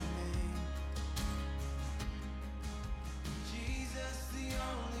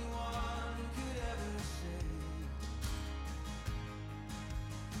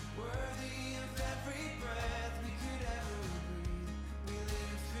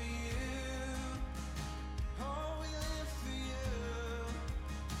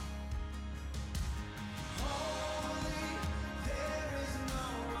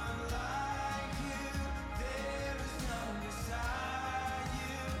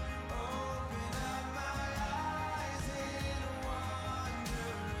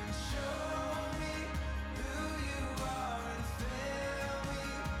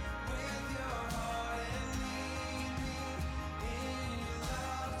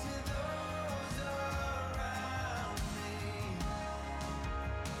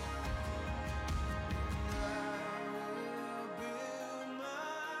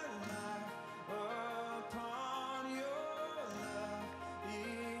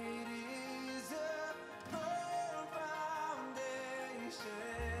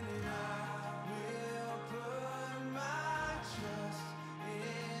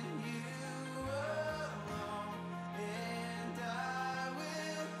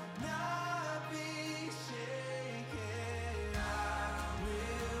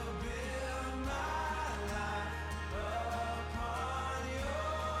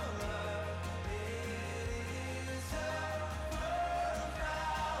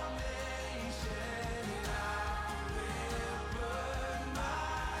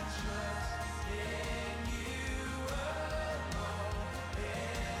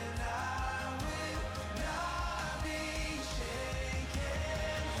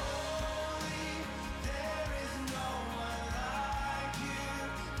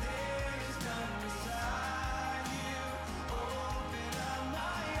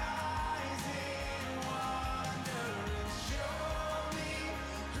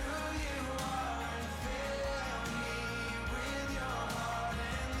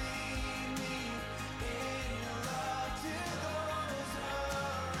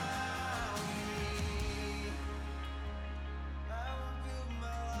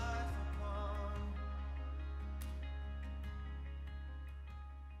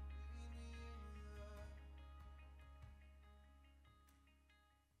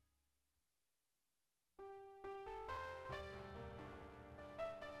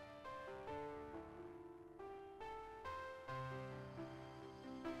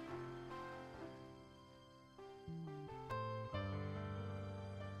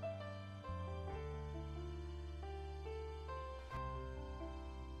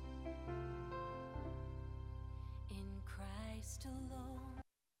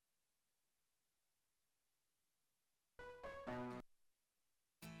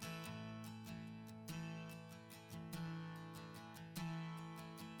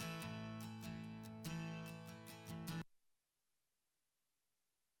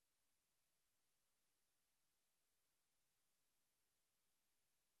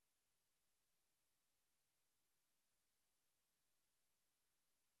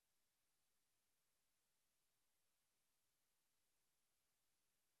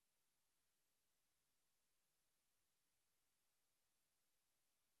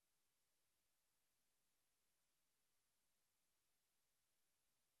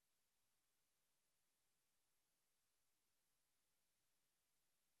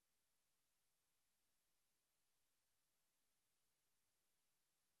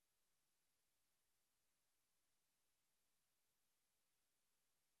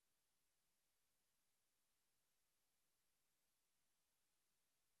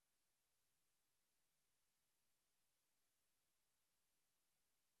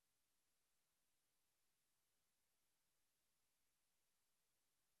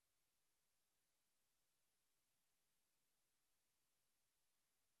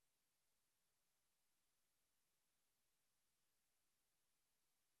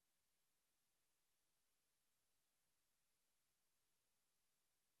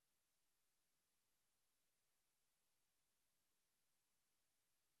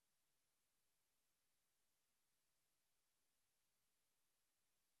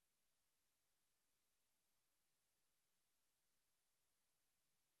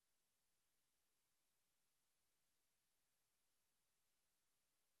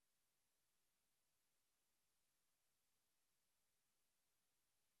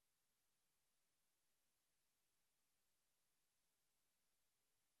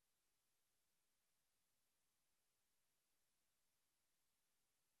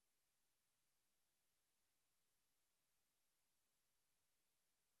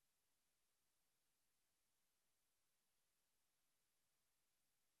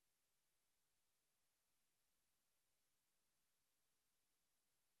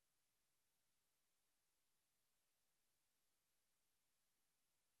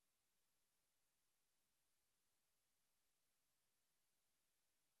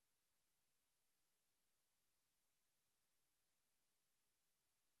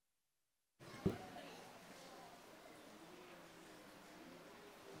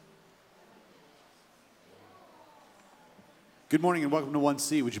Good morning and welcome to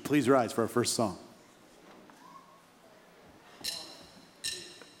 1C. Would you please rise for our first song?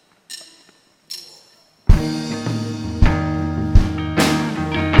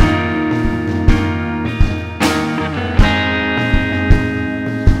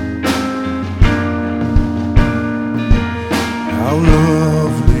 How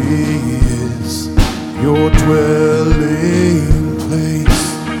lovely is your dwelling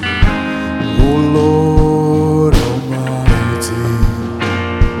place, O Lord Almighty.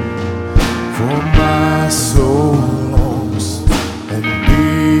 For my soul longs and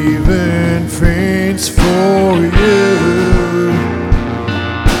even faints for you.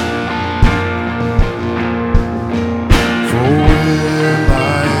 For where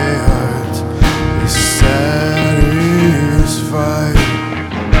my heart is satisfied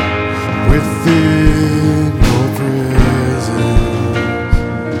within your presence,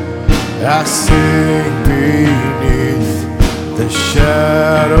 I sink beneath the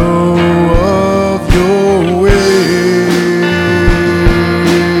shadow of your wings.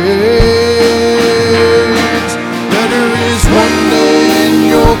 Better is one day in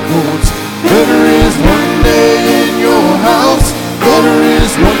your courts, better is one day in your house, better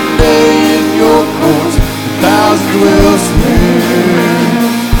is one day in your courts, 1,000 elsewhere.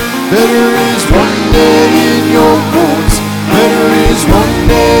 Better is one day in your courts, better is one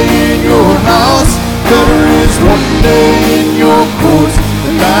day in your house, better is one day in your courts,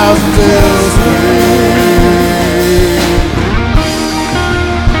 1,000 elsewhere.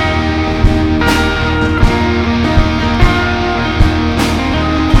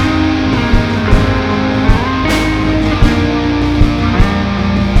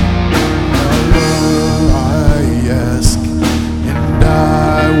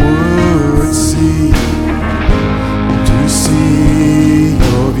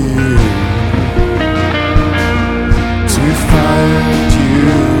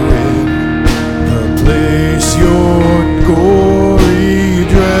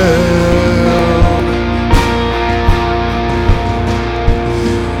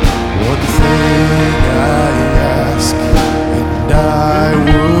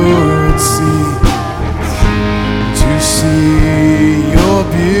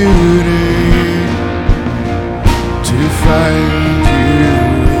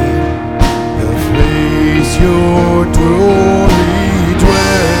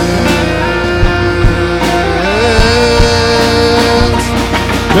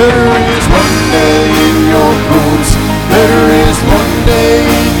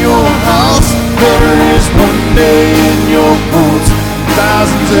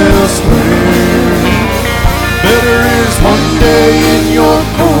 in your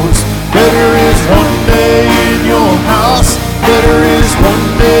courts. Better is one day in your house. Better is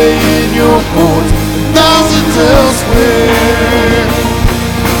one day in your courts than thousands elsewhere.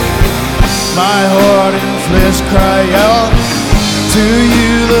 My heart and flesh cry out to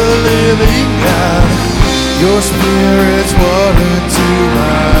you, the living God. Your Spirit's water to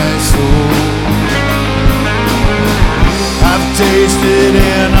my soul. I've tasted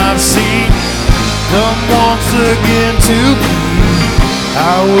and I've seen. Come once again to me.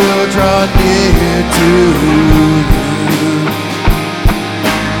 I will draw near to you.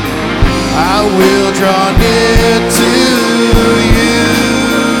 I will draw near to you.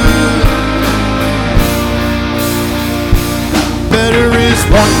 Better is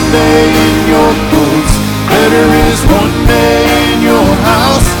one day in your courts. Better is one day in your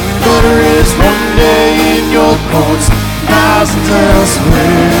house. Better is one day in your courts. Thousands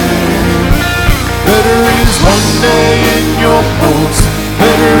elsewhere. Better is one day in your courts.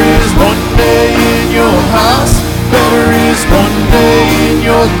 Better is one day in your house. Better is one day in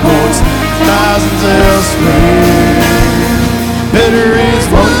your courts. Thousands elsewhere. Better is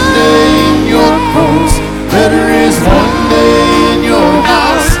one day in your courts. Better is one day in your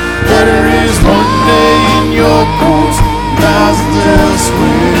house. Better is one day in your courts. Thousands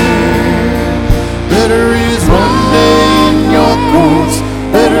elsewhere. Better is one day in your courts.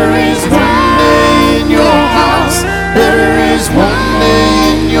 Better is one day in your house. Better is one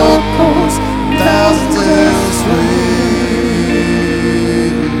day in your courts. Thousands elsewhere.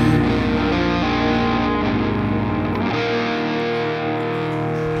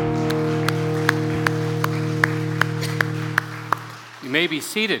 You may be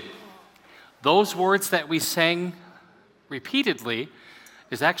seated. Those words that we sang repeatedly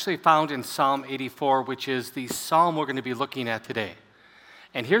is actually found in Psalm 84, which is the psalm we're going to be looking at today.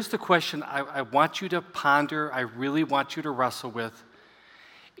 And here's the question I want you to ponder, I really want you to wrestle with.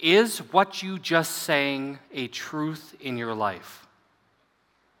 Is what you just sang a truth in your life?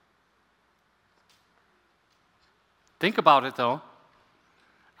 Think about it, though.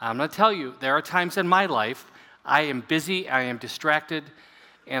 I'm going to tell you, there are times in my life I am busy, I am distracted,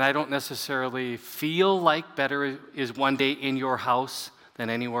 and I don't necessarily feel like better is one day in your house than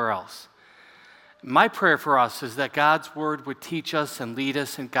anywhere else. My prayer for us is that God's word would teach us and lead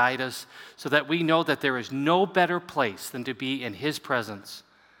us and guide us so that we know that there is no better place than to be in His presence,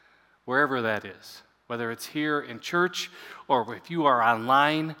 wherever that is, whether it's here in church or if you are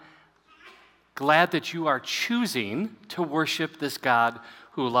online. Glad that you are choosing to worship this God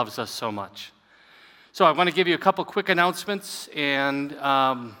who loves us so much. So I want to give you a couple quick announcements, and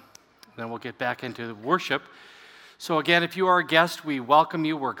then we'll get back into worship. So again, if you are a guest, we welcome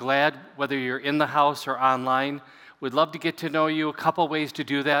you. We're glad, whether you're in the house or online. We'd love to get to know you. A couple ways to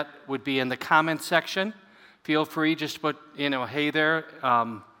do that would be in the comments section. Feel free just to put, hey there,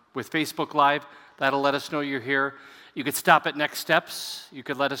 with Facebook Live. That'll let us know you're here. You could stop at Next Steps. You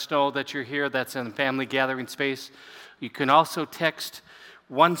could let us know that you're here. That's in the family gathering space. You can also text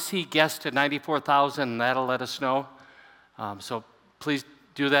 1C guest to 94,000, and that'll let us know. So please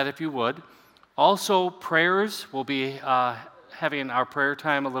do that if you would. Also, prayers, we'll be having our prayer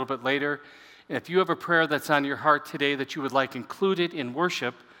time a little bit later. And if you have a prayer that's on your heart today that you would like included in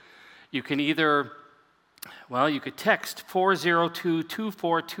worship, you can either, you could text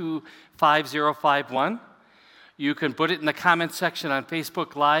 402-242-5051. You can put it in the comment section on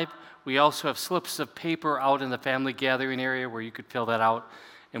Facebook Live. We also have slips of paper out in the family gathering area where you could fill that out,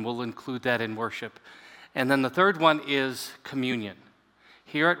 and we'll include that in worship. And then the third one is communion.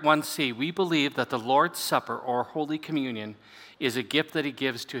 Here at 1C, we believe that the Lord's Supper, or Holy Communion, is a gift that He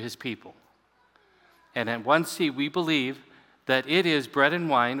gives to His people. And at 1C, we believe that it is bread and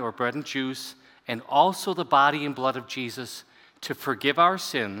wine, or bread and juice, and also the body and blood of Jesus to forgive our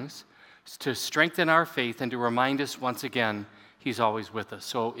sins, to strengthen our faith, and to remind us once again He's always with us.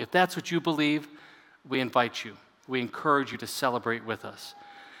 So if that's what you believe, we invite you. We encourage you to celebrate with us.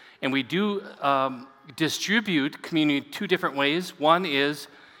 And we do distribute communion two different ways. One is,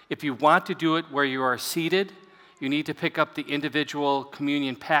 if you want to do it where you are seated, you need to pick up the individual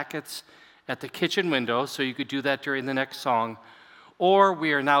communion packets at the kitchen window, so you could do that during the next song. Or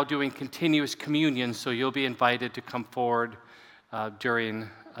we are now doing continuous communion, so you'll be invited to come forward during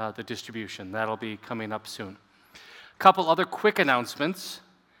the distribution. That'll be coming up soon. A couple other quick announcements.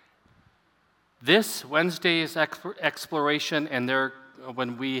 This Wednesday is exploration, and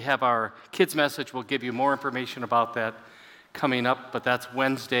when we have our kids' message, we'll give you more information about that coming up, but that's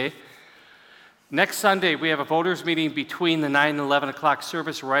Wednesday. Next Sunday, we have a voters meeting between the 9 and 11 o'clock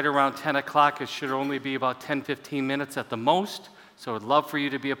service, right around 10 o'clock. It should only be about 10, 15 minutes at the most, so I'd love for you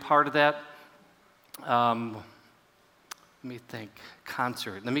to be a part of that. Let me think.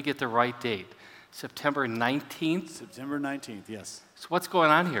 Concert. Let me get the right date. September 19th? September 19th, yes. So what's going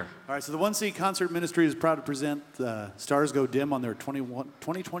on here? All right, so the 1C Concert Ministry is proud to present Stars Go Dim on their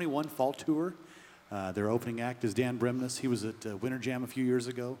 2021 fall tour. Their opening act is Dan Bremnes. He was at Winter Jam a few years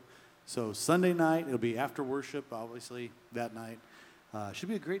ago. So Sunday night, it'll be after worship, obviously, that night. Should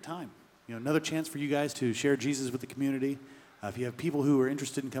be a great time. You know, another chance for you guys to share Jesus with the community. If you have people who are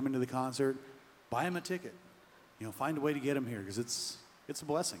interested in coming to the concert, buy them a ticket. You know, find a way to get them here because it's a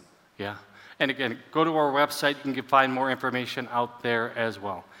blessing. Yeah. And again, go to our website. You can find more information out there as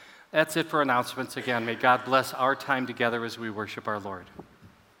well. That's it for announcements. Again, may God bless our time together as we worship our Lord.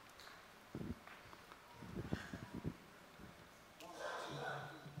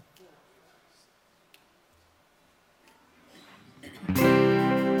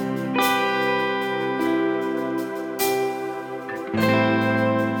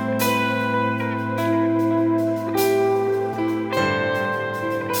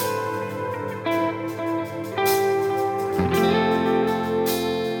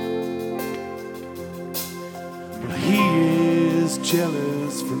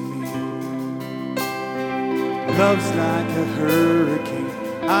 Jealous for me, love's like a hurricane.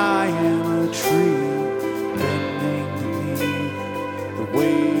 I am a tree bending beneath the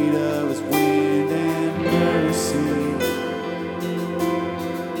weight of his wind and mercy.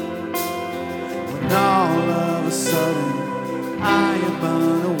 When all of a sudden I am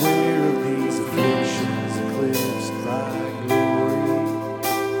unaware of these afflictions eclipsed by glory,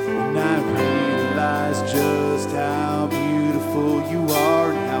 and I realize just how beautiful you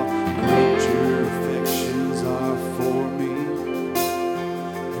are and how great your affections are for me.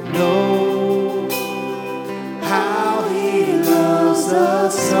 I know how he loves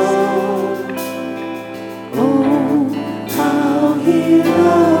us so. Oh, how he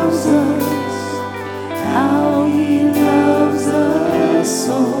loves us. How he loves us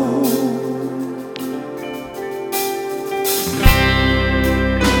so.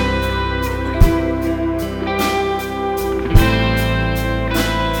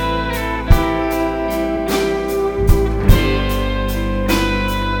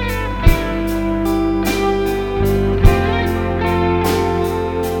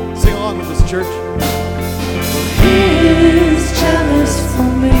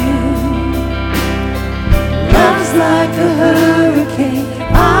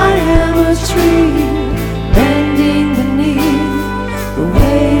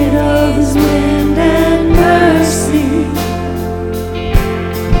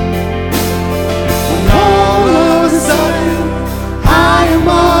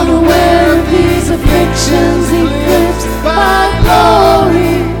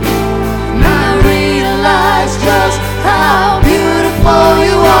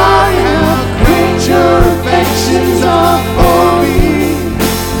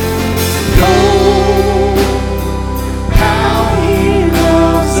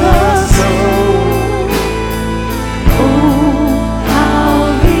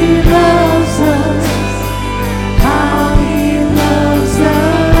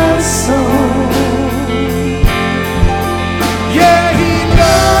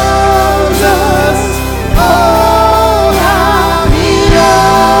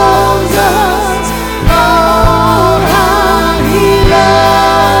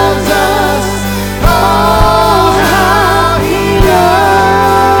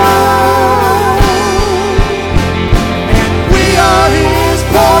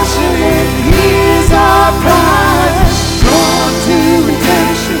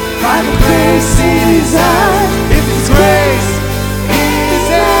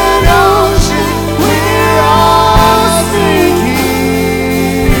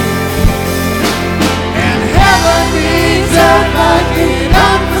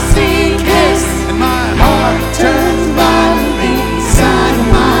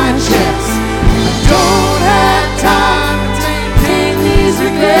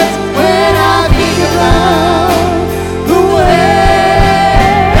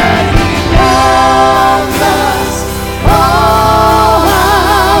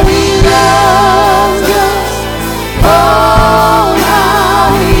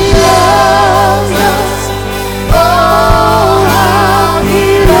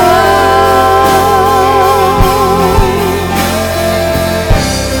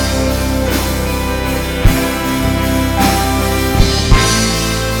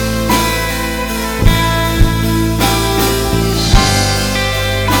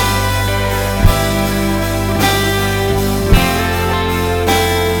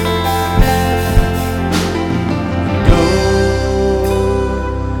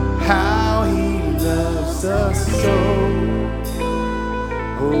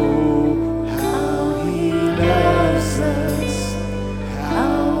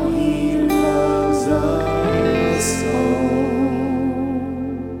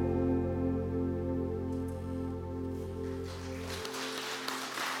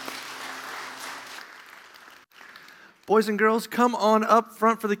 Boys and girls, come on up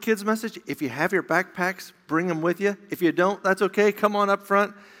front for the kids' message. If you have your backpacks, bring them with you. If you don't, that's okay. Come on up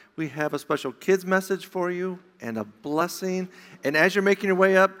front. We have a special kids' message for you and a blessing. And as you're making your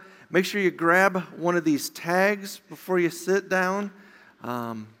way up, make sure you grab one of these tags before you sit down.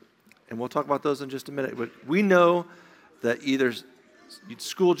 And we'll talk about those in just a minute. But we know that either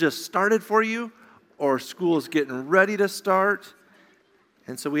school just started for you or school is getting ready to start.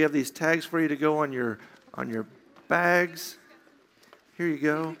 And so we have these tags for you to go on your bags. Here you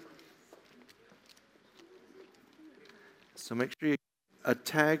go. So make sure you get a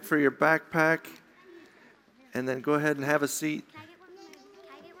tag for your backpack, and then go ahead and have a seat. Can I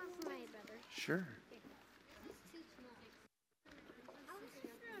get one for my brother? Sure.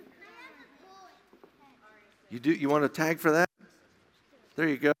 You want a tag for that? There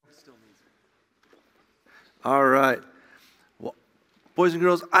you go. All right. Well, boys and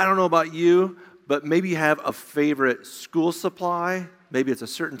girls, I don't know about you, but maybe you have a favorite school supply. Maybe it's a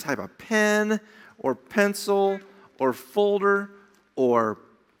certain type of pen or pencil or folder or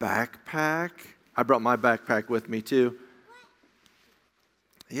backpack. I brought my backpack with me too.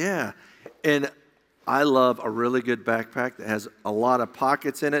 Yeah. And I love a really good backpack that has a lot of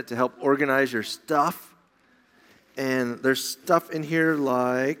pockets in it to help organize your stuff. And there's stuff in here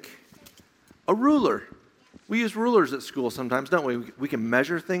like a ruler. We use rulers at school sometimes, don't we? We can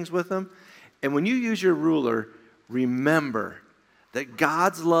measure things with them. And when you use your ruler, remember that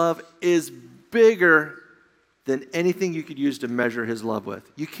God's love is bigger than anything you could use to measure his love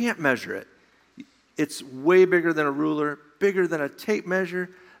with. You can't measure it. It's way bigger than a ruler, bigger than a tape measure.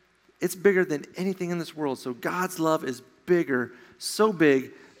 It's bigger than anything in this world. So God's love is bigger, so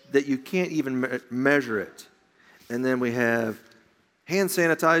big that you can't even measure it. And then we have hand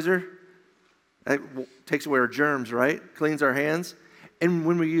sanitizer. That takes away our germs, right? Cleans our hands. And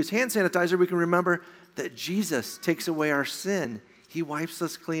when we use hand sanitizer, we can remember that Jesus takes away our sin. He wipes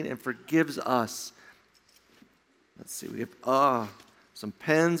us clean and forgives us. Let's see, we have some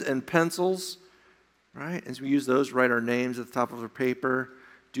pens and pencils, right? And so we use those to write our names at the top of our paper,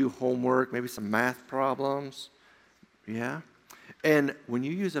 do homework, maybe some math problems. Yeah? And when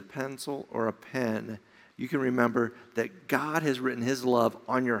you use a pencil or a pen, you can remember that God has written his love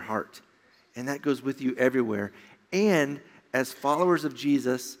on your heart. And that goes with you everywhere. And as followers of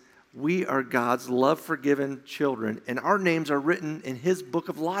Jesus, we are God's love-forgiven children. And our names are written in his book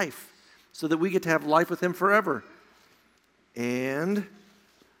of life so that we get to have life with him forever. And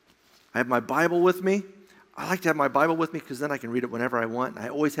I have my Bible with me. I like to have my Bible with me because then I can read it whenever I want. I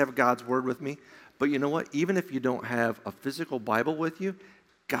always have God's word with me. But you know what? Even if you don't have a physical Bible with you,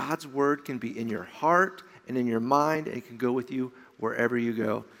 God's word can be in your heart and in your mind, and it can go with you wherever you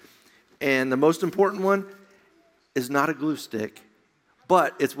go. And the most important one is not a glue stick,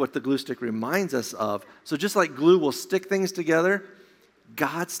 but it's what the glue stick reminds us of. So just like glue will stick things together,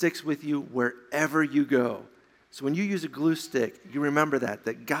 God sticks with you wherever you go. So when you use a glue stick, you remember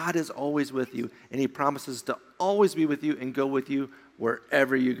that God is always with you, and he promises to always be with you and go with you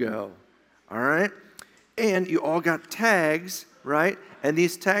wherever you go. All right? And you all got tags, right? And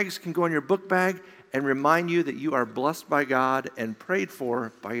these tags can go on your book bag and remind you that you are blessed by God and prayed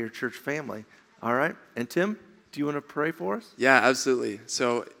for by your church family. All right? And Tim, do you want to pray for us? Yeah, absolutely.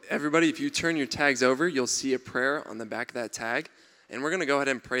 So everybody, if you turn your tags over, you'll see a prayer on the back of that tag. And we're going to go ahead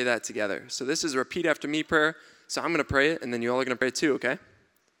and pray that together. So this is a repeat after me prayer. So I'm going to pray it, and then you all are going to pray it too, okay?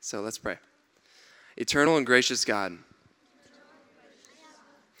 So let's pray. Eternal and gracious God,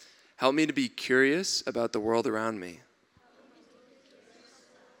 help me to be curious about the world around me.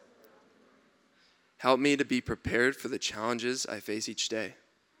 Help me to be prepared for the challenges I face each day.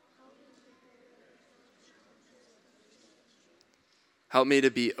 Help me to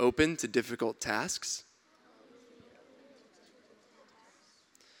be open to difficult tasks.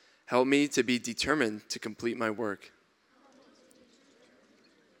 Help me to be determined to complete my work.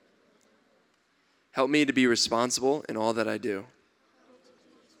 Help me to be responsible in all that I do.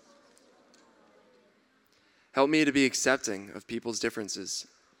 Help me to be accepting of people's differences.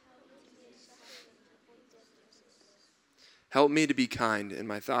 Help me to be kind in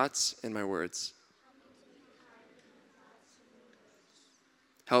my thoughts and my words.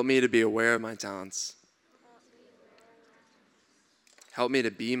 Help me to be aware of my talents. Help me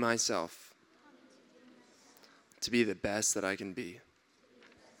to be myself, to be the best that I can be.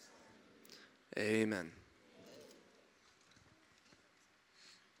 Amen.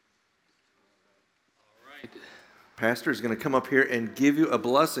 Pastor is going to come up here and give you a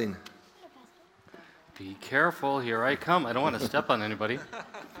blessing. Be careful, here I come. I don't want to step on anybody.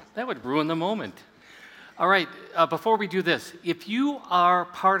 That would ruin the moment. All right, before we do this, if you are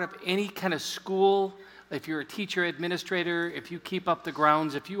part of any kind of school If you're a teacher, administrator, if you keep up the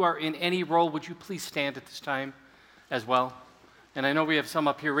grounds, if you are in any role, would you please stand at this time as well? And I know we have some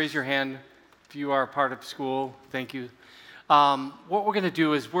up here. Raise your hand if you are a part of school. Thank you. What we're going to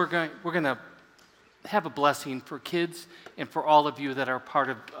do is we're going to have a blessing for kids and for all of you that are part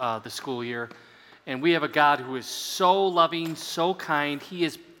of the school year. And we have a God who is so loving, so kind.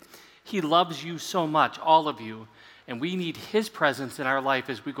 He loves you so much, all of you. And we need His presence in our life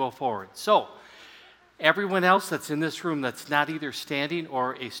as we go forward. So, everyone else that's in this room that's not either standing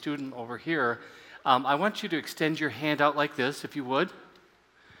or a student over here, I want you to extend your hand out like this, if you would.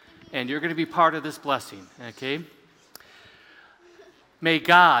 And you're going to be part of this blessing, okay? May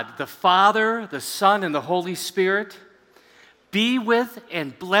God, the Father, the Son, and the Holy Spirit be with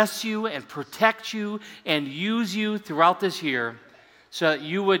and bless you and protect you and use you throughout this year so that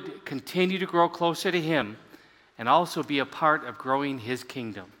you would continue to grow closer to Him and also be a part of growing His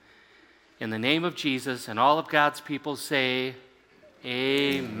kingdom. In the name of Jesus, and all of God's people say,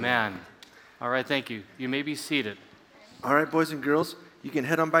 amen. All right, thank you. You may be seated. All right, boys and girls, you can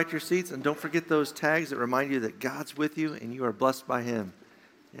head on back to your seats, and don't forget those tags that remind you that God's with you and you are blessed by Him.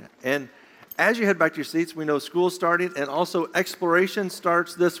 Yeah. And as you head back to your seats, we know school started, and also Exploration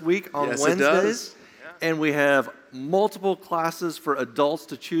starts this week on Yes, Wednesdays. it does. And we have multiple classes for adults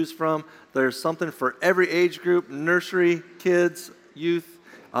to choose from. There's something for every age group, nursery, kids, youth,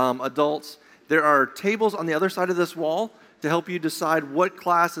 adults. There are tables on the other side of this wall to help you decide what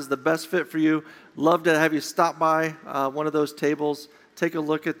class is the best fit for you. Love to have you stop by one of those tables, take a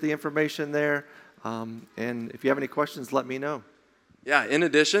look at the information there, and if you have any questions, let me know. Yeah, in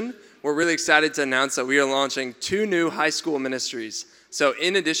addition, we're really excited to announce that we are launching 2 new high school ministries. So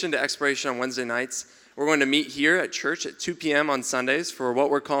in addition to Exploration on Wednesday nights, we're going to meet here at church at 2 p.m. on Sundays for what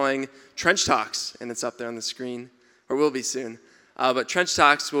we're calling Trench Talks, and it's up there on the screen, or will be soon. But Trench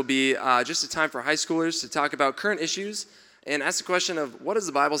Talks will be just a time for high schoolers to talk about current issues and ask the question of what does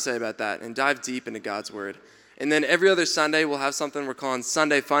the Bible say about that, and dive deep into God's Word. And then every other Sunday, we'll have something we're calling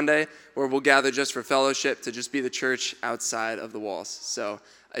Sunday Fun Day, where we'll gather just for fellowship to just be the church outside of the walls. So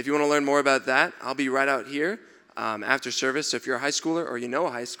if you want to learn more about that, I'll be right out here after service. So if you're a high schooler or you know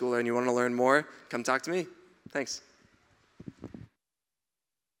a high schooler and you want to learn more, come talk to me. Thanks.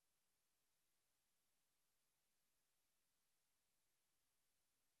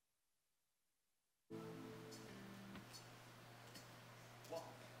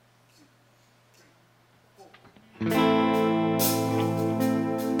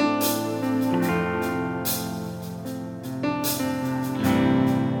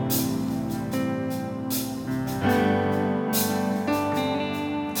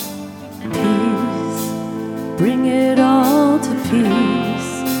 Bring it all to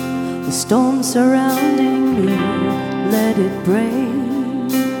peace. The storm surrounding me, let it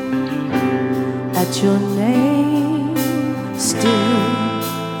break. At your name,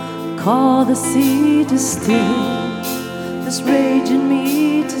 still call the sea to still. This rage in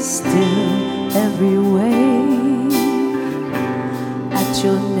me to still every wave. At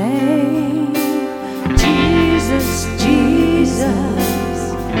your name, Jesus, Jesus.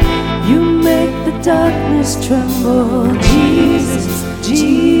 You make the darkness tremble, Jesus,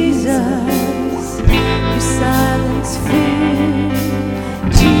 Jesus. You silence fear,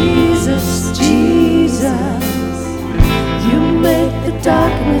 Jesus, Jesus. You make the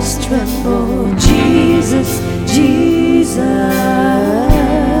darkness tremble, Jesus, Jesus.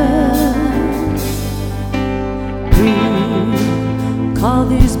 Breathe, call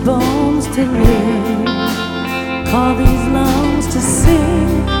these bones to live, call these lungs to sing.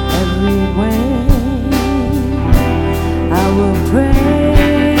 Everywhere I will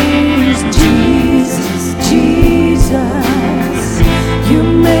praise Jesus, Jesus. You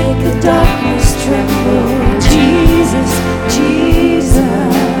make the darkness tremble, Jesus,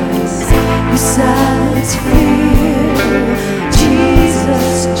 Jesus. You silence fear.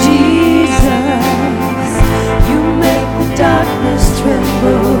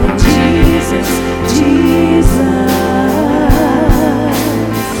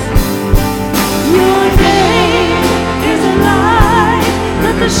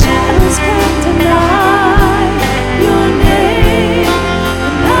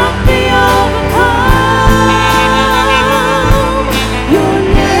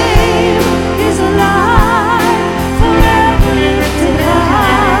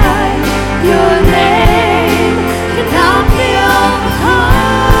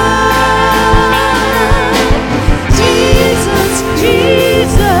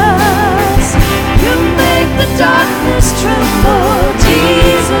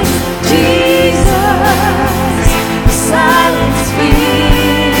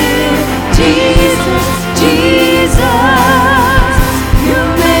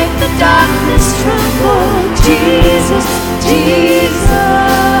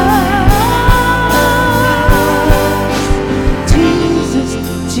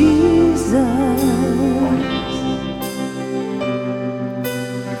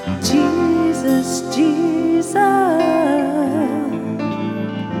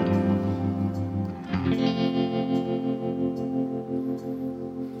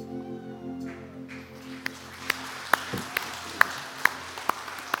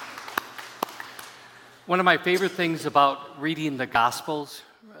 One of my favorite things about reading the Gospels,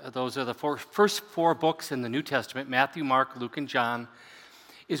 those are the first four books in the New Testament, Matthew, Mark, Luke, and John,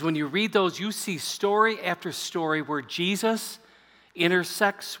 is when you read those, you see story after story where Jesus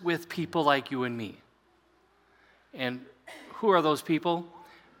intersects with people like you and me. And who are those people?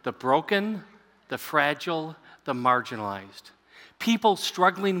 The broken, the fragile, the marginalized. People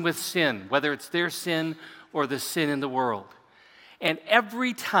struggling with sin, whether it's their sin or the sin in the world. And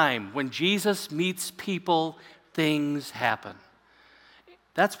every time when Jesus meets people, things happen.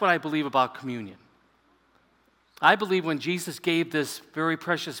 That's what I believe about communion. I believe when Jesus gave this very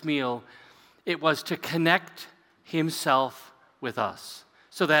precious meal, it was to connect himself with us.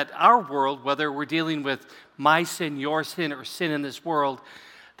 So that our world, whether we're dealing with my sin, your sin, or sin in this world,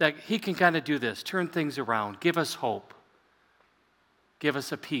 that he can kind of do this, turn things around, give us hope, give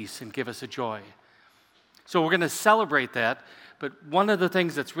us a peace, and give us a joy. So we're going to celebrate that. But one of the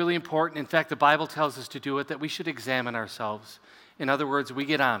things that's really important, in fact, the Bible tells us to do it, that we should examine ourselves. In other words, we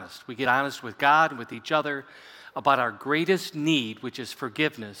get honest. We get honest with God and with each other about our greatest need, which is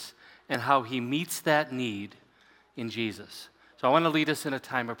forgiveness, and how he meets that need in Jesus. So I want to lead us in a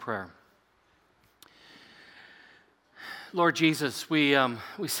time of prayer. Lord Jesus, we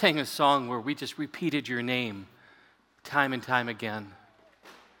sang a song where we just repeated your name time and time again.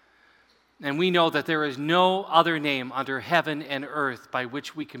 And we know that there is no other name under heaven and earth by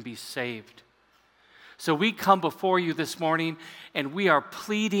which we can be saved. So we come before you this morning and we are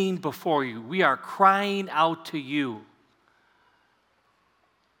pleading before you. We are crying out to you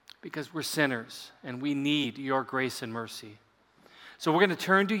because we're sinners and we need your grace and mercy. So we're going to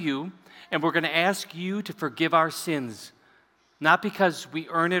turn to you and we're going to ask you to forgive our sins, not because we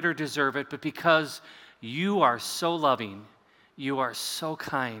earn it or deserve it, but because you are so loving, you are so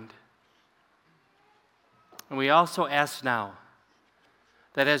kind. And we also ask now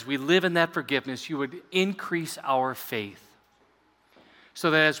that as we live in that forgiveness, you would increase our faith, so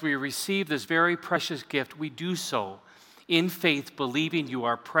that as we receive this very precious gift, we do so in faith, believing you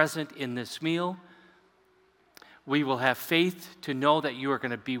are present in this meal. We will have faith to know that you are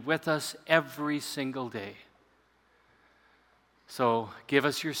going to be with us every single day. So give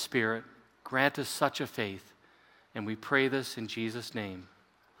us your Spirit, grant us such a faith, and we pray this in Jesus' name.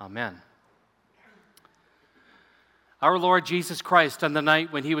 Amen. Our Lord Jesus Christ, on the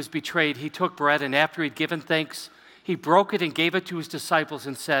night when he was betrayed, he took bread, and after he'd given thanks, he broke it and gave it to his disciples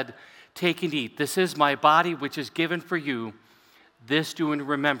and said, "Take and eat. This is my body, which is given for you. This do in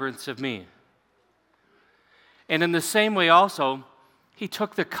remembrance of me." And in the same way also, he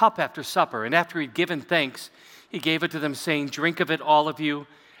took the cup after supper, and after he'd given thanks, he gave it to them, saying, "Drink of it, all of you.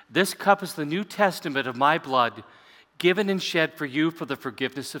 This cup is the New Testament of my blood, given and shed for you for the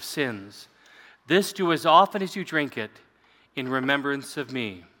forgiveness of sins. This do as often as you drink it in remembrance of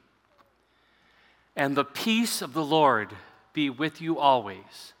me." And the peace of the Lord be with you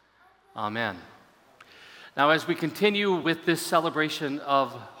always. Amen. Now, as we continue with this celebration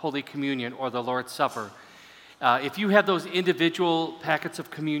of Holy Communion or the Lord's Supper, if you have those individual packets of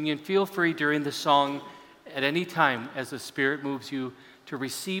communion, feel free during the song at any time as the Spirit moves you to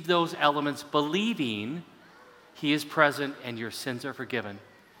receive those elements, believing he is present and your sins are forgiven.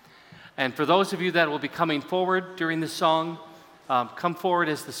 And for those of you that will be coming forward during the song, come forward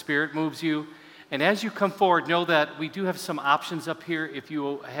as the Spirit moves you. And as you come forward, know that we do have some options up here if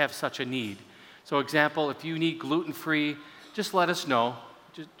you have such a need. So example, if you need gluten-free, just let us know.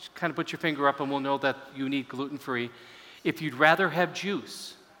 Just kind of put your finger up and we'll know that you need gluten-free. If you'd rather have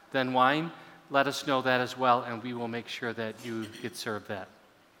juice than wine, let us know that as well, and we will make sure that you get served that.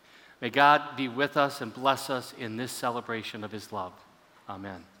 May God be with us and bless us in this celebration of his love.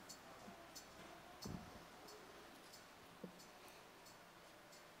 Amen.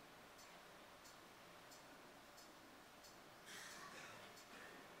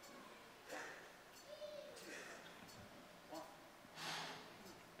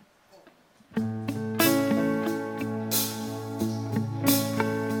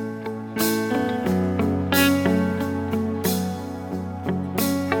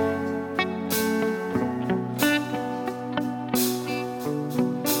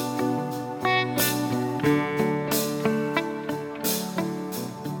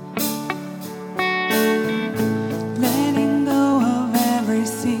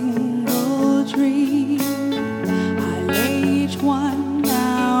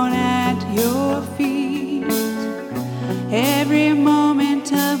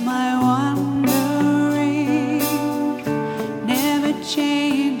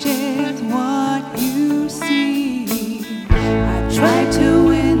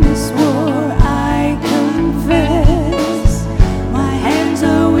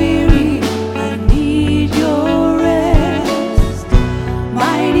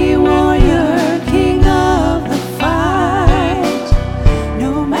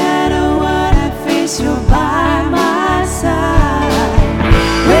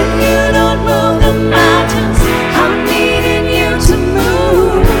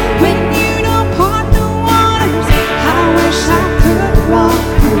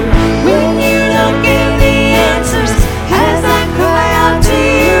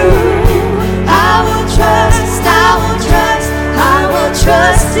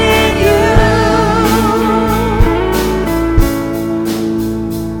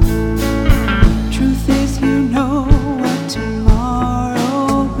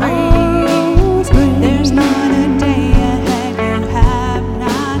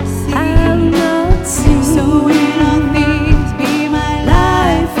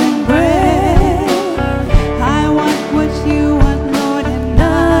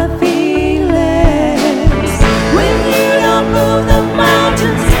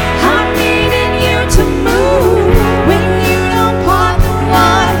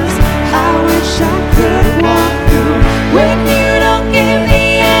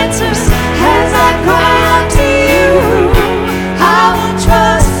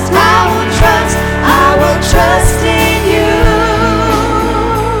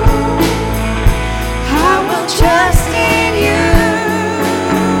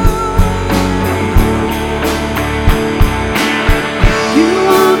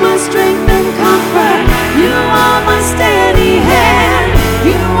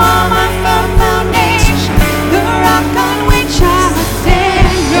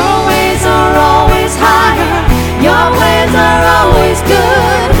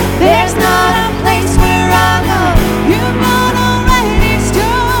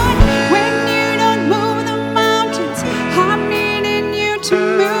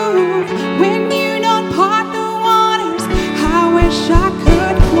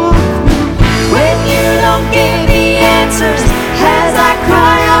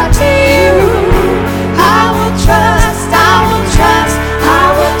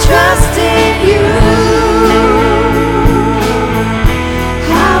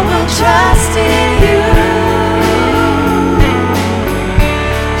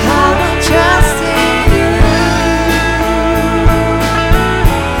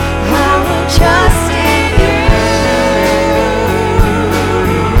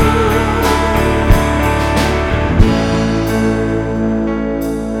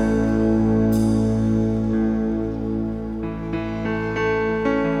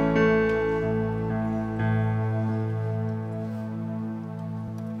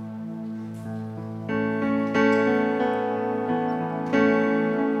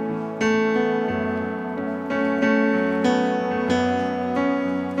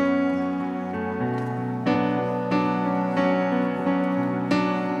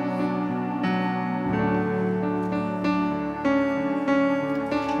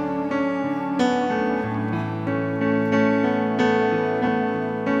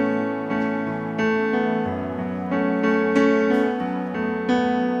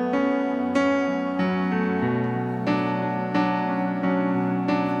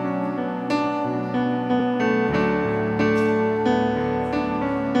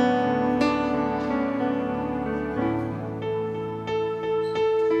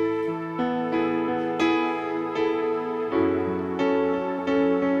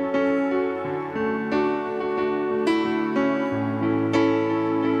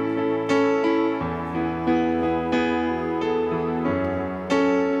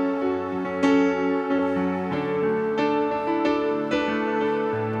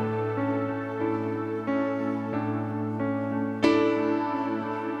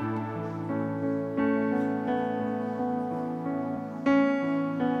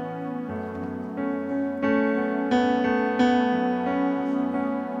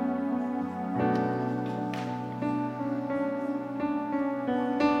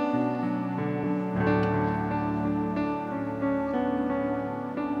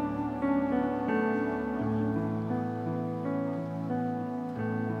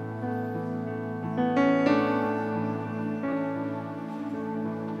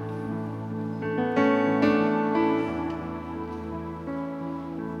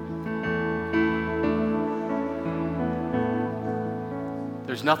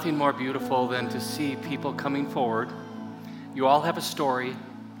 There's nothing more beautiful than to see people coming forward. You all have a story.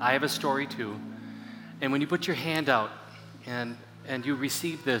 I have a story too. And when you put your hand out and you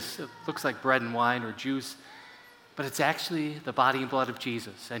receive this, it looks like bread and wine or juice, but it's actually the body and blood of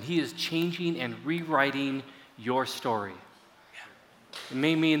Jesus. And he is changing and rewriting your story.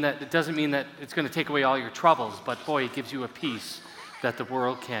 It doesn't mean that it's going to take away all your troubles, but boy, it gives you a peace that the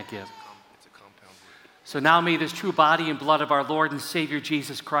world can't give. So now may this true body and blood of our Lord and Savior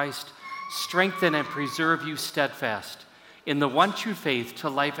Jesus Christ strengthen and preserve you steadfast in the one true faith to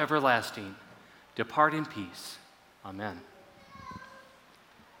life everlasting. Depart in peace. Amen.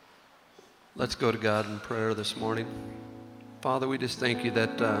 Let's go to God in prayer this morning. Father, we just thank you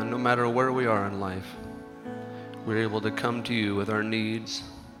that no matter where we are in life, we're able to come to you with our needs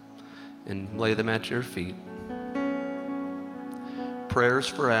and lay them at your feet. Prayers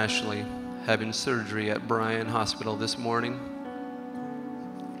for Ashley having surgery at Bryan Hospital this morning.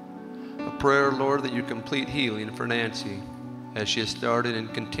 A prayer, Lord, that you complete healing for Nancy as she has started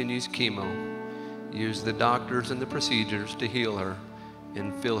and continues chemo. Use the doctors and the procedures to heal her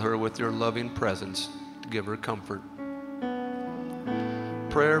and fill her with your loving presence to give her comfort.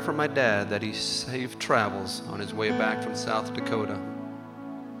 Prayer for my dad that he safe travels on his way back from South Dakota.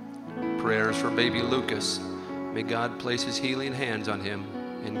 Prayers for baby Lucas. May God place his healing hands on him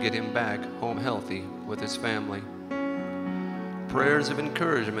and get him back home healthy with his family. Prayers of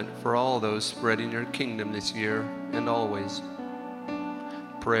encouragement for all those spreading your kingdom this year and always.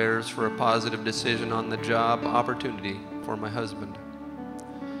 Prayers for a positive decision on the job opportunity for my husband.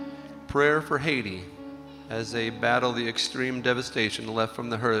 Prayer for Haiti as they battle the extreme devastation left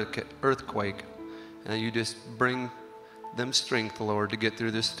from the earthquake. And you just bring them strength, Lord, to get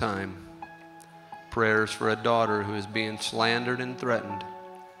through this time. Prayers for a daughter who is being slandered and threatened,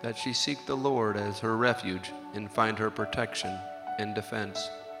 that she seek the Lord as her refuge and find her protection and defense.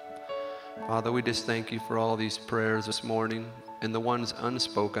 Father, we just thank you for all these prayers this morning and the ones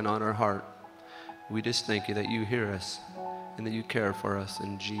unspoken on our heart. We just thank you that you hear us and that you care for us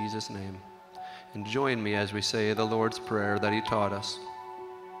in Jesus' name. And join me as we say the Lord's Prayer that he taught us.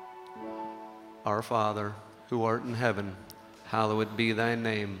 Our Father, who art in heaven, hallowed be thy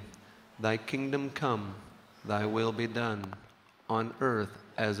name. Thy kingdom come, thy will be done, on earth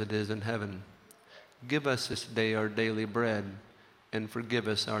as it is in heaven. Give us this day our daily bread, and forgive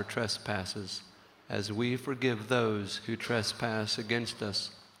us our trespasses, as we forgive those who trespass against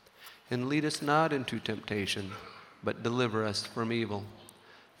us. And lead us not into temptation, but deliver us from evil.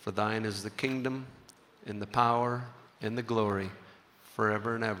 For thine is the kingdom, and the power, and the glory,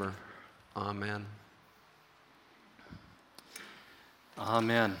 forever and ever. Amen.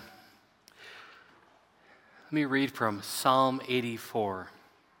 Amen. Let me read from Psalm 84.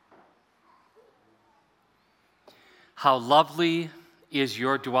 How lovely is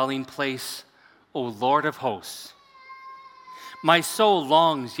your dwelling place, O Lord of hosts. My soul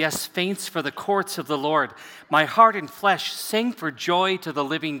longs, yes, faints for the courts of the Lord. My heart and flesh sing for joy to the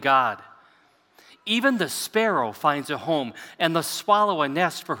living God. Even the sparrow finds a home, and the swallow a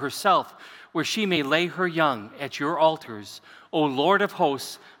nest for herself, where she may lay her young at your altars, O Lord of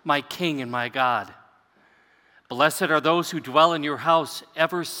hosts, my King and my God. Blessed are those who dwell in your house,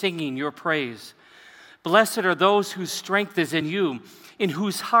 ever singing your praise. Blessed are those whose strength is in you, in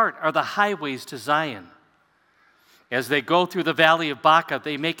whose heart are the highways to Zion. As they go through the valley of Baca,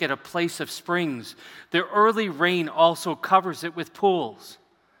 they make it a place of springs. Their early rain also covers it with pools.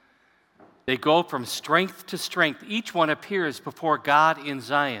 They go from strength to strength. Each one appears before God in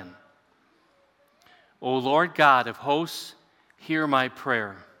Zion. O Lord God of hosts, hear my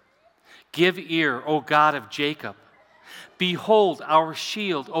prayer. Give ear, O God of Jacob. Behold our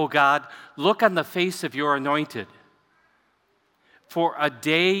shield, O God. Look on the face of your anointed. For a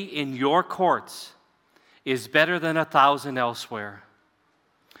day in your courts is better than 1,000 elsewhere.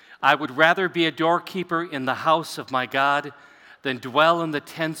 I would rather be a doorkeeper in the house of my God than dwell in the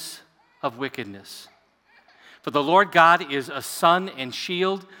tents of wickedness. For the Lord God is a sun and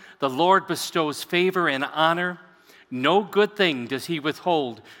shield. The Lord bestows favor and honor. No good thing does he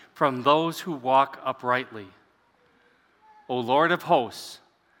withhold from those who walk uprightly. O Lord of hosts,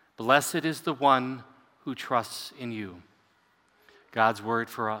 blessed is the one who trusts in you. God's word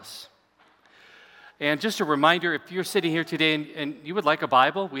for us. And just a reminder, if you're sitting here today and you would like a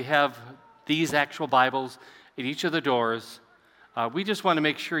Bible, we have these actual Bibles at each of the doors. We just want to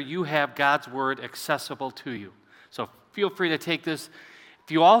make sure you have God's word accessible to you. So feel free to take this.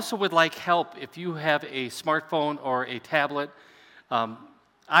 If you also would like help, if you have a smartphone or a tablet,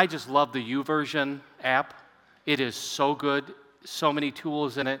 I just love the YouVersion app. It is so good, so many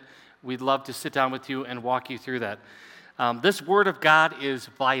tools in it. We'd love to sit down with you and walk you through that. This Word of God is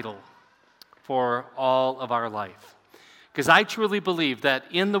vital for all of our life. Because I truly believe that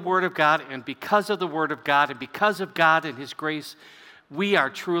in the Word of God, and because of the Word of God, and because of God and His grace, we are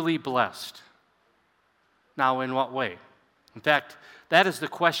truly blessed. Now, in what way? In fact, that is the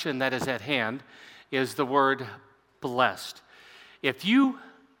question that is at hand, is the word blessed. If you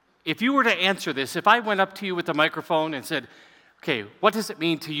were to answer this, if I went up to you with the microphone and said, okay, what does it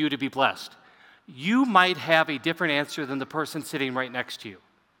mean to you to be blessed? You might have a different answer than the person sitting right next to you.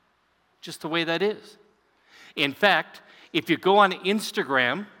 Just the way that is. In fact, if you go on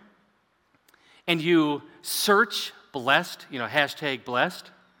Instagram and you search blessed, hashtag blessed,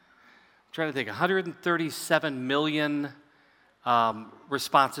 I'm trying to think, 137 million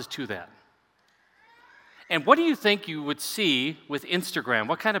responses to that. And what do you think you would see with Instagram?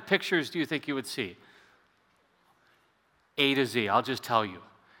 What kind of pictures do you think you would see? A to Z, I'll just tell you.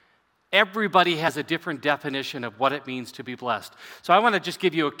 Everybody has a different definition of what it means to be blessed. So I want to just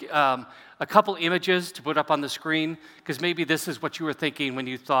give you a couple images to put up on the screen, because maybe this is what you were thinking when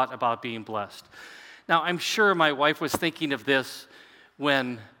you thought about being blessed. Now, I'm sure my wife was thinking of this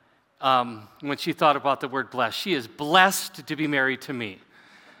when she thought about the word blessed. She is blessed to be married to me.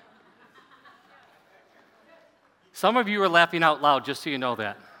 Some of you are laughing out loud, just so you know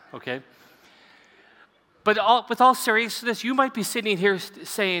that, okay? But with all seriousness, you might be sitting here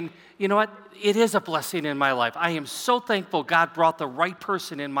saying, you know what? It is a blessing in my life. I am so thankful God brought the right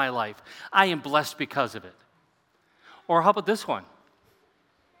person in my life. I am blessed because of it. Or how about this one?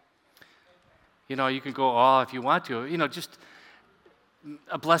 You can go, if you want to, just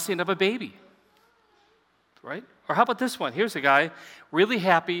a blessing of a baby, right? Or how about this one? Here's a guy, really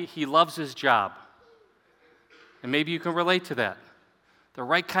happy, he loves his job. And maybe you can relate to that. The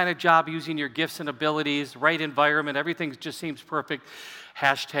right kind of job, using your gifts and abilities, right environment, everything just seems perfect.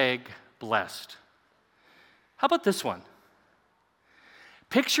 Hashtag blessed. How about this one?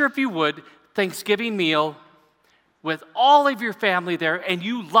 Picture, if you would, Thanksgiving meal with all of your family there, and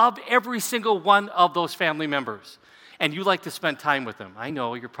you love every single one of those family members, and you like to spend time with them. I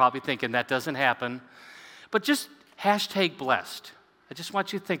know you're probably thinking that doesn't happen, but just hashtag blessed. I just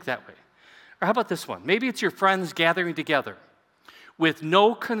want you to think that way. Or how about this one? Maybe it's your friends gathering together with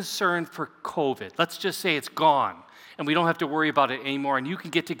no concern for COVID. Let's just say it's gone, and we don't have to worry about it anymore, and you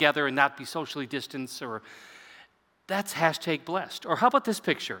can get together and not be socially distanced, or that's hashtag blessed. Or how about this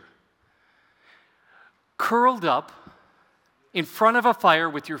picture? Curled up in front of a fire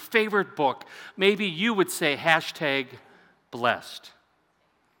with your favorite book, maybe you would say hashtag blessed.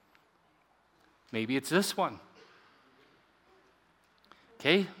 Maybe it's this one.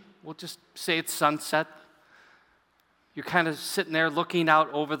 Okay, we'll just say it's sunset. You're kind of sitting there looking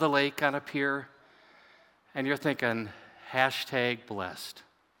out over the lake on a pier, and you're thinking, hashtag blessed.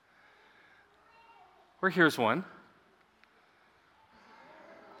 Or here's one.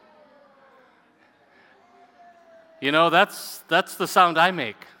 That's the sound I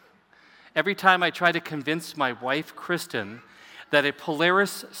make. Every time I try to convince my wife, Kristen, that a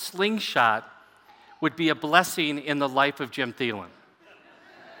Polaris slingshot would be a blessing in the life of Jim Thielen.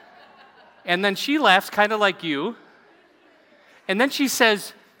 And then she laughs, kind of like you. And then she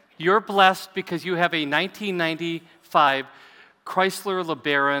says, you're blessed because you have a 1995 Chrysler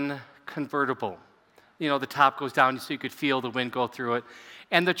LeBaron convertible. The top goes down so you could feel the wind go through it.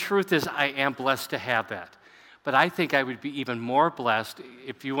 And the truth is, I am blessed to have that. But I think I would be even more blessed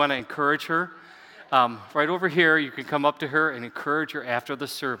if you want to encourage her. Right over here, you can come up to her and encourage her after the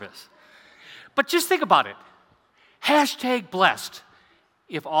service. But just think about it. Hashtag blessed.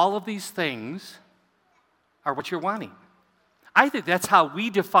 If all of these things are what you're wanting. I think that's how we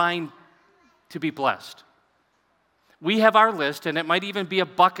define to be blessed. We have our list, and it might even be a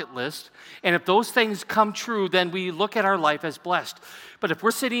bucket list. And if those things come true, then we look at our life as blessed. But if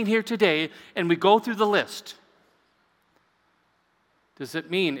we're sitting here today and we go through the list, does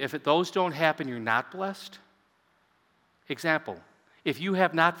it mean if those don't happen, you're not blessed? Example, if you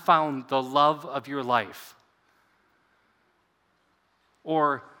have not found the love of your life,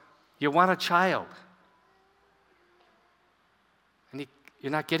 or you want a child, and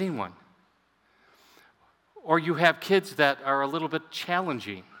you're not getting one, or you have kids that are a little bit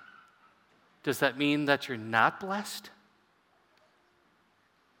challenging, does that mean that you're not blessed?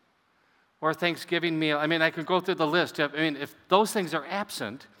 Or Thanksgiving meal, I could go through the list. If those things are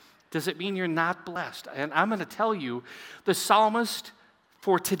absent, does it mean you're not blessed? And I'm going to tell you, the psalmist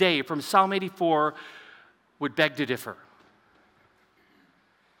for today, from Psalm 84, would beg to differ.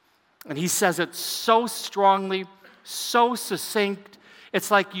 And he says it so strongly, so succinct.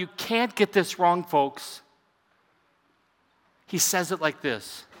 It's like you can't get this wrong, folks. He says it like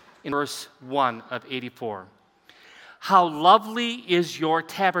this in verse 1 of 84. How lovely is your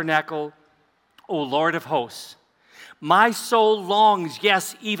tabernacle, O Lord of hosts. My soul longs,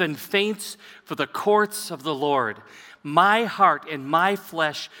 yes, even faints for the courts of the Lord. My heart and my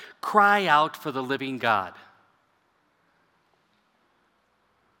flesh cry out for the living God.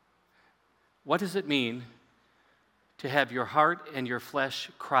 What does it mean to have your heart and your flesh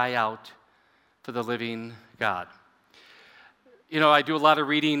cry out for the living God? You know, I do a lot of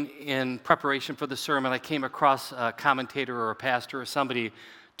reading in preparation for the sermon. I came across a commentator or a pastor or somebody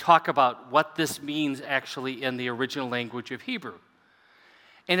talk about what this means actually in the original language of Hebrew.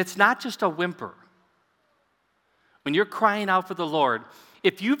 And it's not just a whimper. When you're crying out for the Lord,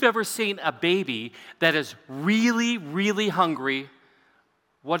 if you've ever seen a baby that is really, really hungry,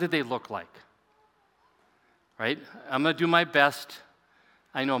 what do they look like? Right? I'm going to do my best.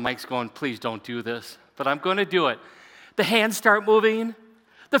 I know Mike's going, please don't do this, but I'm going to do it. The hands start moving,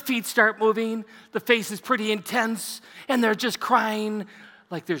 the feet start moving, the face is pretty intense, and they're just crying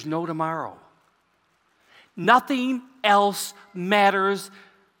like there's no tomorrow. Nothing else matters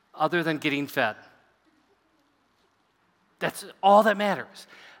other than getting fed. That's all that matters.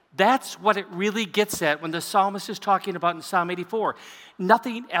 That's what it really gets at when the psalmist is talking about in Psalm 84.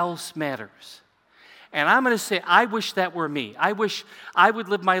 Nothing else matters. And I'm going to say, I wish that were me. I wish I would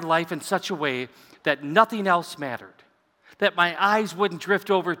live my life in such a way that nothing else mattered, that my eyes wouldn't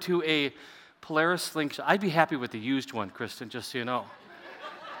drift over to a Polaris slingshot. I'd be happy with the used one, Kristen, just so you know.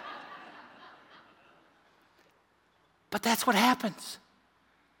 But that's what happens.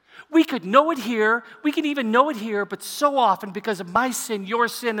 We could know it here, we can even know it here, but so often because of my sin, your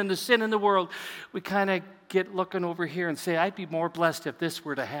sin, and the sin in the world, we kind of get looking over here and say, I'd be more blessed if this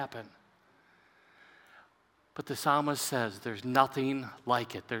were to happen. But the psalmist says, there's nothing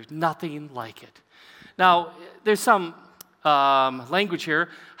like it. There's nothing like it. Now, there's some language here.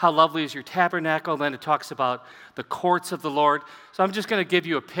 How lovely is your tabernacle? Then it talks about the courts of the Lord. So I'm just going to give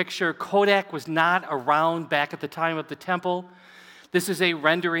you a picture. Kodak was not around back at the time of the temple. This is a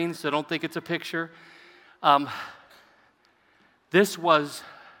rendering, so don't think it's a picture. This was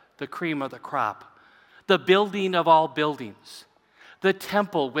the cream of the crop. The building of all buildings. The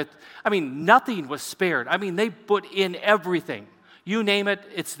temple with, nothing was spared. They put in everything. You name it,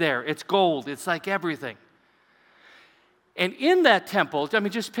 it's there. It's gold. It's like everything. And in that temple,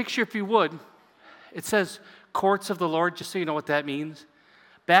 just picture if you would, it says courts of the Lord, just so you know what that means.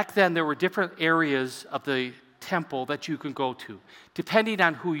 Back then, there were different areas of the temple that you can go to, depending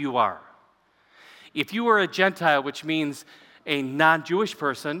on who you are. If you were a Gentile, which means a non-Jewish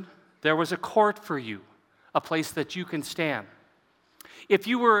person, there was a court for you, a place that you can stand. If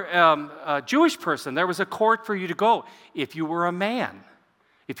you were a Jewish person, there was a court for you to go. If you were a man,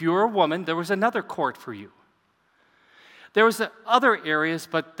 if you were a woman, there was another court for you. There was other areas,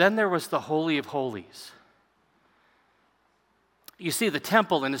 but then there was the Holy of Holies. You see, the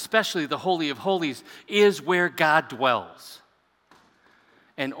temple, and especially the Holy of Holies, is where God dwells.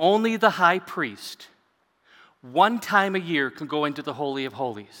 And only the high priest, one time a year, can go into the Holy of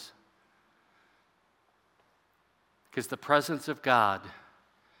Holies. Because the presence of God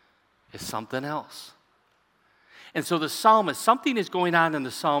is something else. And so the psalmist, something is going on in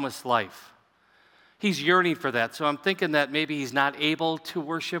the psalmist's life. He's yearning for that. So I'm thinking that maybe he's not able to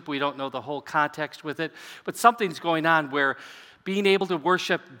worship. We don't know the whole context with it. But something's going on where being able to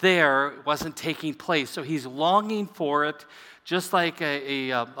worship there wasn't taking place. So he's longing for it, just like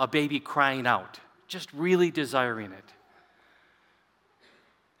a baby crying out, just really desiring it.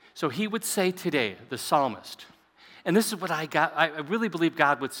 So he would say today, the psalmist, and this is what I really believe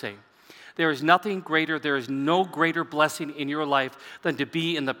God would say. There is nothing greater, there is no greater blessing in your life than to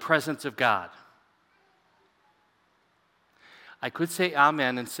be in the presence of God. I could say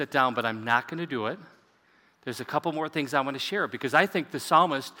amen and sit down, but I'm not going to do it. There's a couple more things I want to share because I think the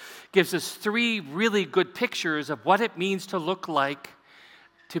psalmist gives us three really good pictures of what it means to look like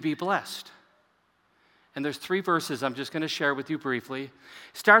to be blessed. And there's three verses I'm just going to share with you briefly.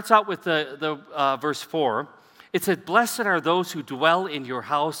 Starts out with the verse 4. It said, "Blessed are those who dwell in your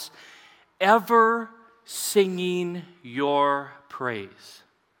house, ever singing your praise."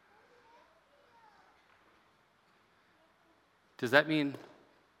 Does that mean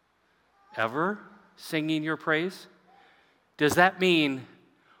ever singing your praise? Does it mean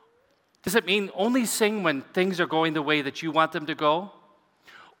only sing when things are going the way that you want them to go?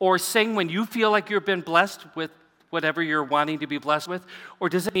 Or sing when you feel like you've been blessed with whatever you're wanting to be blessed with? Or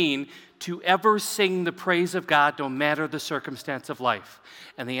does it mean to ever sing the praise of God no matter the circumstance of life?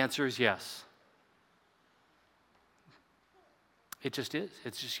 And the answer is yes. It just is.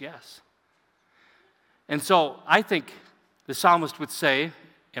 It's just yes. And so I think the psalmist would say,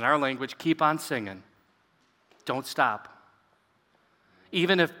 in our language, keep on singing. Don't stop.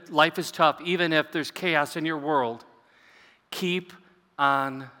 Even if life is tough, even if there's chaos in your world, keep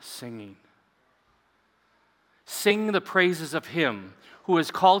on singing. Sing the praises of Him who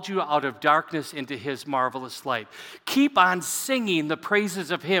has called you out of darkness into His marvelous light. Keep on singing the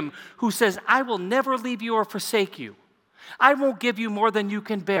praises of Him who says, I will never leave you or forsake you. I won't give you more than you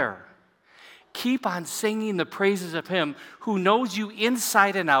can bear. Keep on singing the praises of Him who knows you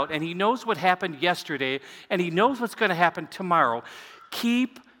inside and out, and He knows what happened yesterday, and He knows what's going to happen tomorrow.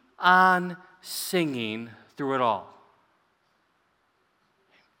 Keep on singing through it all.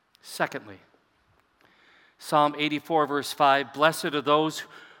 Secondly, Psalm 84, verse 5, blessed are those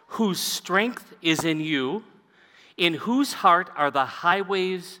whose strength is in you, in whose heart are the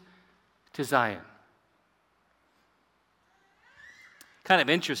highways to Zion. Kind of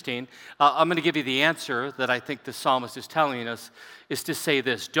interesting. I'm going to give you the answer that I think the psalmist is telling us, is to say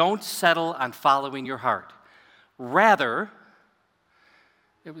this: don't settle on following your heart. Rather,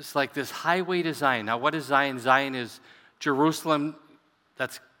 it was like this highway to Zion. Now, what is Zion? Zion is Jerusalem.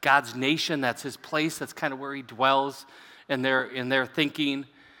 That's God's nation. That's His place. That's kind of where He dwells in their thinking.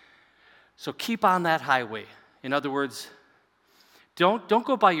 So keep on that highway. In other words, don't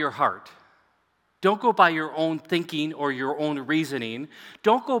go by your heart. Don't go by your own thinking or your own reasoning.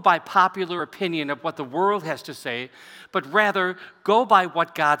 Don't go by popular opinion of what the world has to say, but rather go by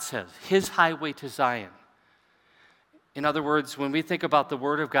what God says, His highway to Zion. In other words, when we think about the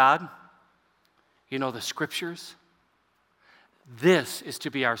Word of God, the Scriptures, this is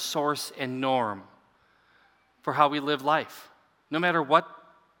to be our source and norm for how we live life, no matter what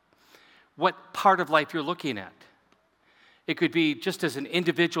part of life you're looking at. It could be just as an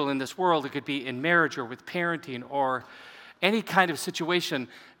individual in this world. It could be in marriage or with parenting or any kind of situation.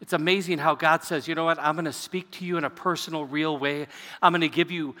 It's amazing how God says, you know what, I'm going to speak to you in a personal, real way. I'm going to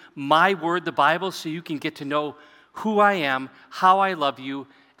give you my word, the Bible, so you can get to know who I am, how I love you,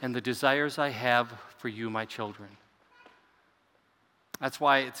 and the desires I have for you, my children. That's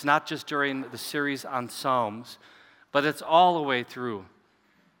why it's not just during the series on Psalms, but it's all the way through.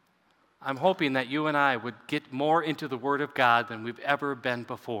 I'm hoping that you and I would get more into the Word of God than we've ever been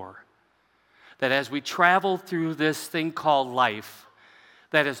before. That as we travel through this thing called life,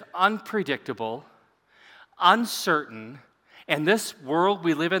 that is unpredictable, uncertain, and this world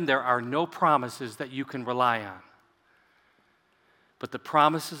we live in, there are no promises that you can rely on. But the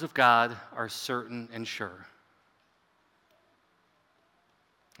promises of God are certain and sure.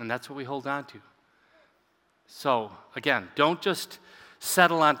 And that's what we hold on to. So, again, don't just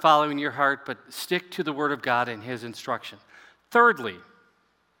settle on following your heart, but stick to the Word of God and His instruction. Thirdly,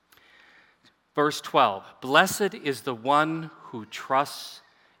 verse 12, blessed is the one who trusts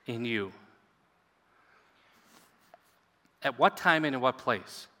in you. At what time and in what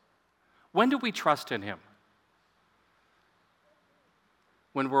place? When do we trust in Him?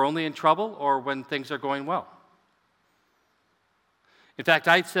 When we're only in trouble or when things are going well? In fact,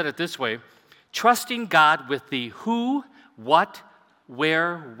 I said it this way: trusting God with the who, what,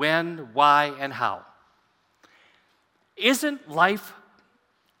 where, when, why, and how. Isn't life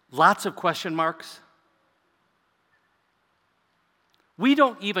lots of question marks? We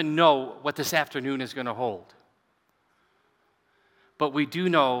don't even know what this afternoon is going to hold. But we do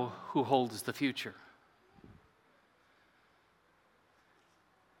know who holds the future.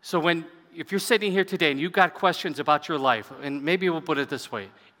 So if you're sitting here today and you've got questions about your life, and maybe we'll put it this way,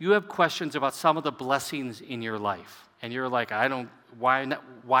 you have questions about some of the blessings in your life, and you're like,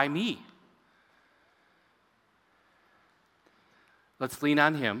 why me? Let's lean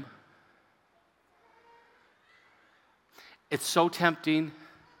on Him. It's so tempting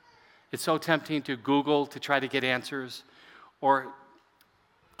to Google to try to get answers, or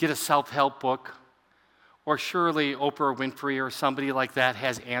get a self-help book, or surely Oprah Winfrey or somebody like that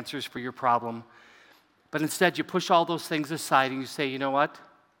has answers for your problem. But instead, you push all those things aside and you say, you know what?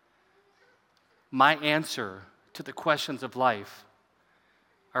 My answer to the questions of life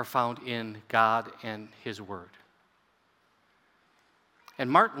are found in God and His Word. And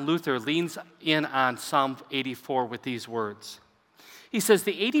Martin Luther leans in on Psalm 84 with these words. He says,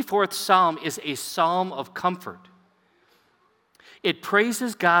 the 84th Psalm is a psalm of comfort. It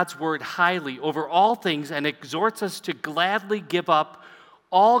praises God's word highly over all things and exhorts us to gladly give up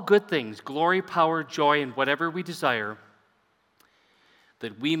all good things, glory, power, joy, and whatever we desire,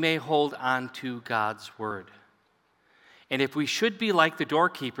 that we may hold on to God's word. And if we should be like the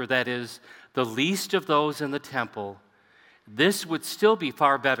doorkeeper, that is, the least of those in the temple, this would still be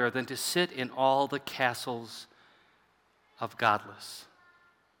far better than to sit in all the castles of godless.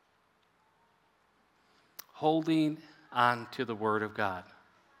 Holding on to the Word of God.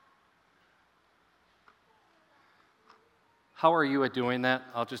 How are you at doing that?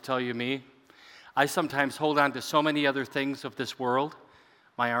 I'll just tell you me. I sometimes hold on to so many other things of this world,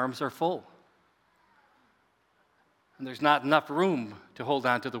 my arms are full. And there's not enough room to hold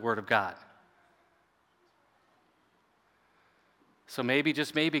on to the Word of God. So maybe,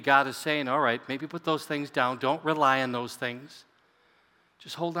 just maybe, God is saying, all right, maybe put those things down. Don't rely on those things.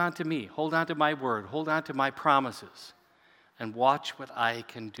 Just hold on to me. Hold on to my Word. Hold on to my promises. And watch what I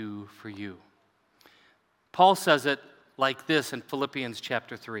can do for you. Paul says it like this in Philippians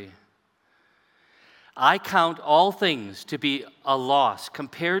chapter 3. I count all things to be a loss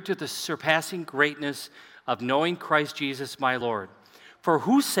compared to the surpassing greatness of knowing Christ Jesus my Lord, for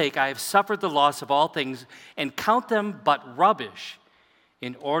whose sake I have suffered the loss of all things and count them but rubbish,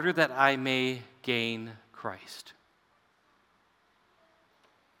 in order that I may gain Christ.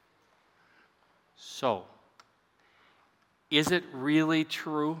 So, is it really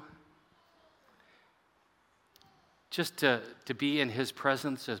true? Just to be in His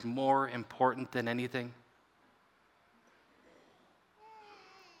presence is more important than anything?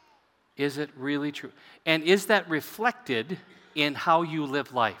 Is it really true? And is that reflected in how you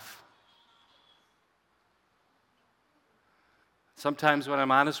live life? Sometimes when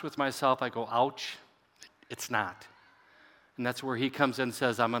I'm honest with myself, I go, ouch, it's not. And that's where He comes in and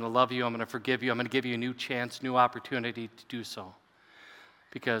says, I'm going to love you, I'm going to forgive you, I'm going to give you a new chance, new opportunity to do so.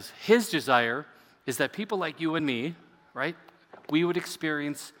 Because His desire is that people like you and me, right, we would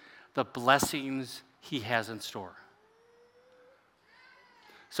experience the blessings He has in store.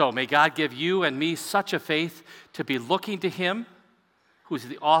 So may God give you and me such a faith to be looking to Him, who's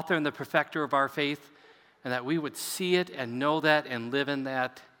the author and the perfecter of our faith, and that we would see it and know that and live in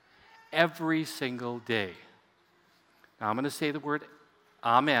that every single day. Now I'm going to say the word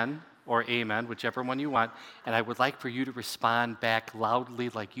amen or amen, whichever one you want, and I would like for you to respond back loudly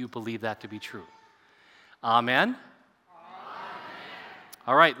like you believe that to be true. Amen? Amen.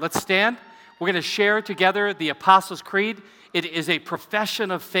 All right, let's stand. We're going to share together the Apostles' Creed. It is a profession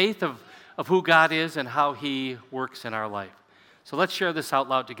of faith of who God is and how He works in our life. So let's share this out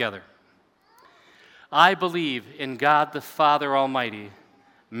loud together. I believe in God the Father Almighty,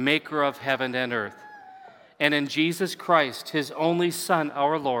 maker of heaven and earth, and in Jesus Christ, His only Son,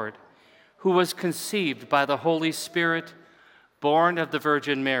 our Lord, who was conceived by the Holy Spirit, born of the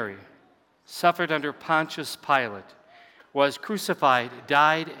Virgin Mary, suffered under Pontius Pilate, was crucified,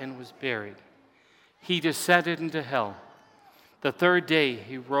 died, and was buried. He descended into hell. The third day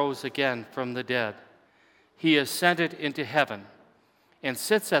He rose again from the dead. He ascended into heaven and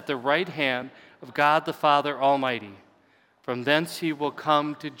sits at the right hand of God the Father Almighty. From thence He will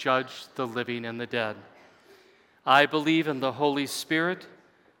come to judge the living and the dead. I believe in the Holy Spirit,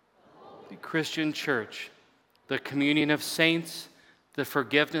 the Christian Church, the communion of saints, the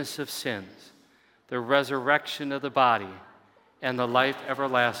forgiveness of sins, the resurrection of the body, and the life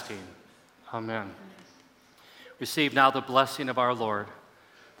everlasting. Amen. Receive now the blessing of our Lord.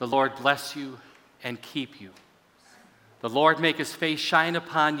 The Lord bless you and keep you. The Lord make His face shine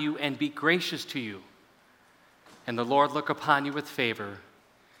upon you and be gracious to you. And the Lord look upon you with favor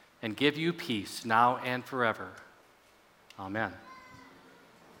and give you peace now and forever. Amen.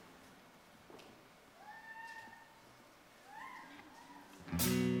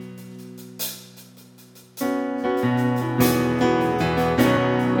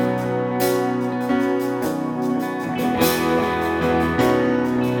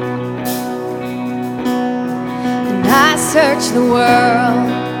 Search the world,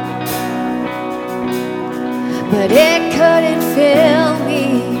 but it couldn't fill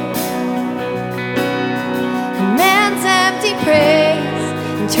me. Man's empty praise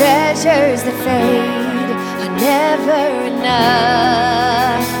and treasures that fade are never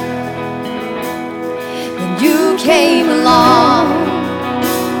enough. Then you came along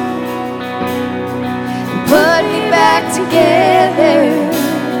and put me back together.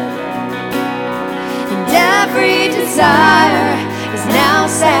 Every desire is now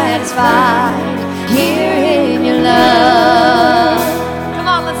satisfied here in your love. Come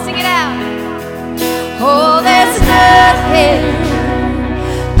on, let's sing it out. Oh, there's nothing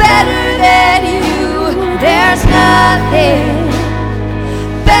better than you. There's nothing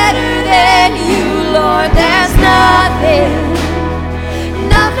better than you, Lord. There's nothing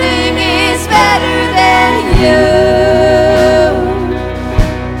is better than you.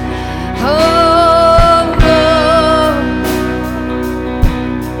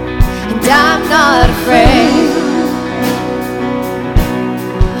 I'm not afraid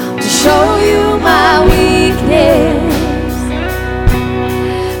to show you my weakness,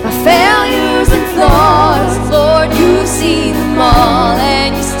 my failures and flaws. Lord, you see them all,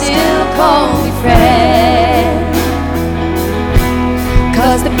 and you still call me friend.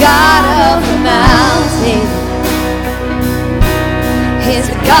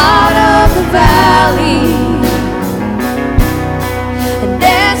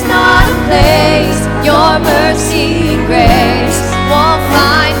 mercy and grace won't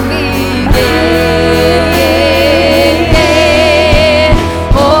find me again.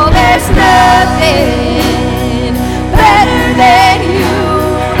 Oh, there's nothing better than you.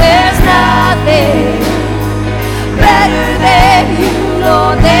 There's nothing better than you,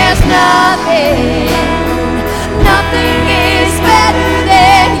 Lord. There's nothing. Nothing is better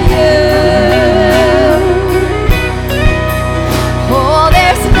than you. Oh,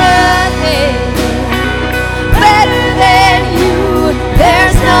 there's nothing better than you.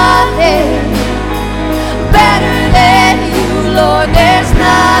 There's nothing better than you, Lord. There's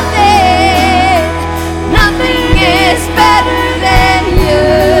nothing. Nothing is better than you.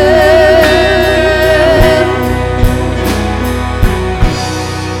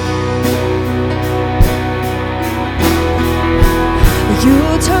 You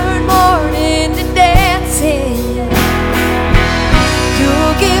turn mourning to dancing. You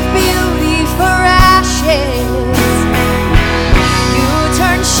give beauty for ashes. You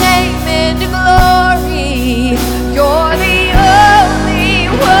turn shame into glory. You're the only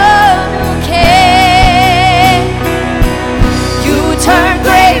one who can. You turn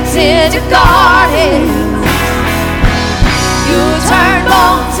graves into gardens. You turn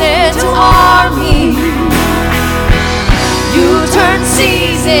bones into armies. You turn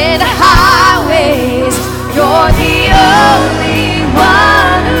seas into highways. You're the only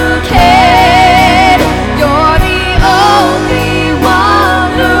one who can. You're the only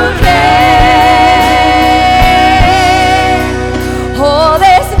one who can. Oh,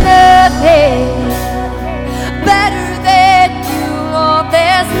 there's nothing better than you, Lord.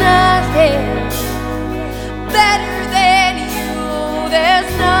 There's nothing better than you.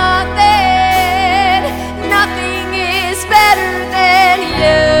 There's nothing. Nothing is better than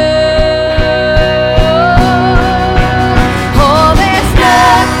you. Oh, there's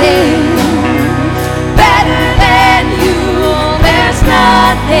nothing better than you. There's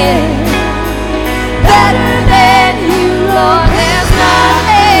nothing better than you, Lord. There's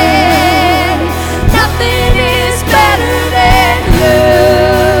nothing. Nothing is better than you.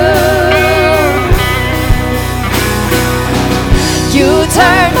 You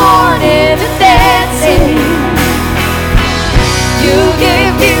turn mourning to dancing. You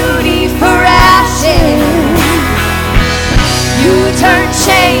give beauty for ashes. You turn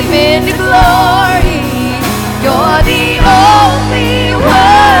shame into glory. You're the only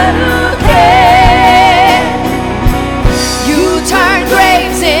one who can. You turn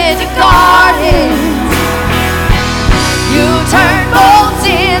graves into gardens. You turn bones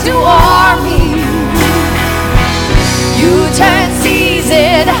into armies. You turn seas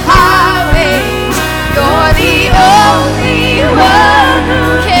into highways. You're the only one who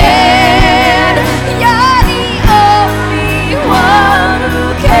can. You're the only one who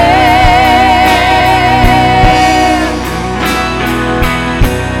can.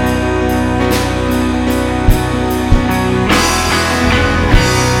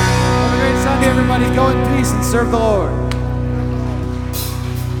 Have a great Sunday, everybody. Go in peace and serve the Lord.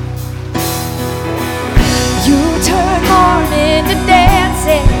 You turn mourning to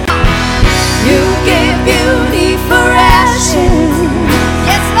dancing. You give beauty for ashes.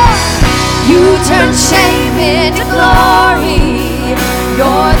 Yes, Lord. You turn shame into glory.